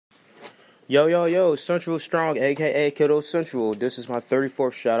Yo, Central Strong, aka Kiddo Central. This is my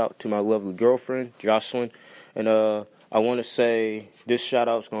 34th shout out to my lovely girlfriend, Joshlyn. And I want to say this shout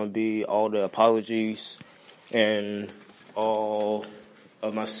out is going to be all the apologies and all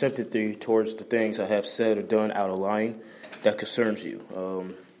of my sympathy towards the things I have said or done out of line that concerns you.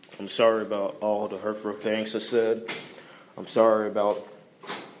 I'm sorry about all the hurtful things I said. I'm sorry about,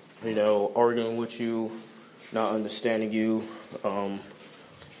 arguing with you, not understanding you.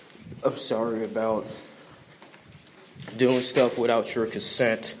 I'm sorry about doing stuff without your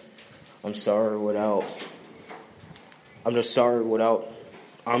consent. I'm sorry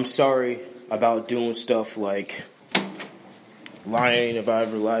about doing stuff like lying if I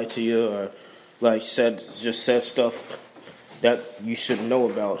ever lied to you, or said stuff that you should know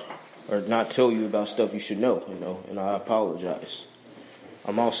about, or not tell you about stuff you should know, and I apologize.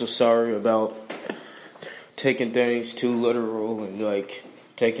 I'm also sorry about taking things too literal and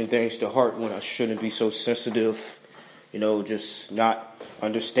taking things to heart when I shouldn't be so sensitive. Just not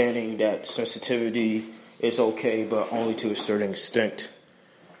understanding that sensitivity is okay, but only to a certain extent.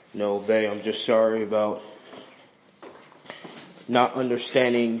 Babe, I'm just sorry about not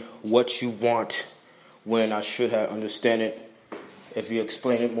understanding what you want when I should have understood it. If you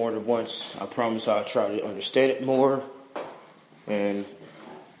explain it more than once, I promise I'll try to understand it more and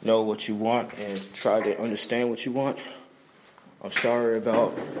know what you want and try to understand what you want. I'm sorry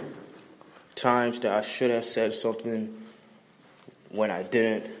about times that I should have said something when I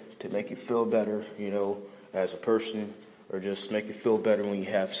didn't to make you feel better, as a person, or just make you feel better when you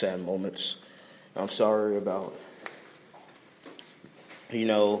have sad moments. I'm sorry about,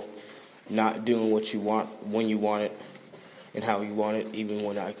 not doing what you want when you want it and how you want it, even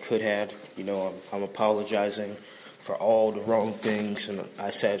when I could have. I'm apologizing for all the wrong things and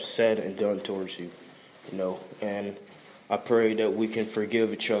I have said and done towards you, and I pray that we can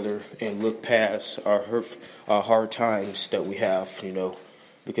forgive each other and look past our hard times that we have,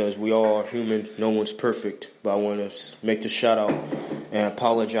 because we all are human. No one's perfect. But I want to make the shout out and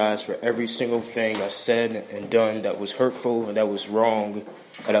apologize for every single thing I said and done that was hurtful and that was wrong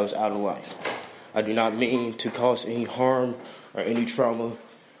and that was out of line. I do not mean to cause any harm or any trauma.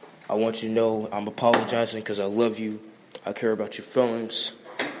 I want you to know I'm apologizing because I love you. I care about your feelings.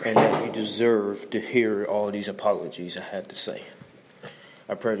 And that you deserve to hear all these apologies I had to say.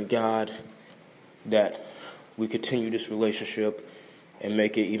 I pray to God that we continue this relationship and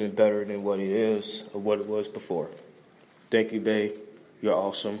make it even better than what it is or what it was before. Thank you, babe. You're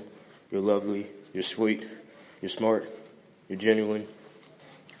awesome. You're lovely. You're sweet. You're smart. You're genuine.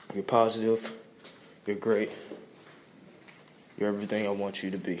 You're positive. You're great. You're everything I want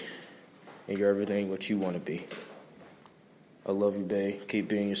you to be. And you're everything what you want to be. I love you, babe. Keep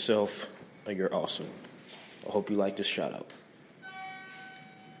being yourself. You're awesome. I hope you like this shout out.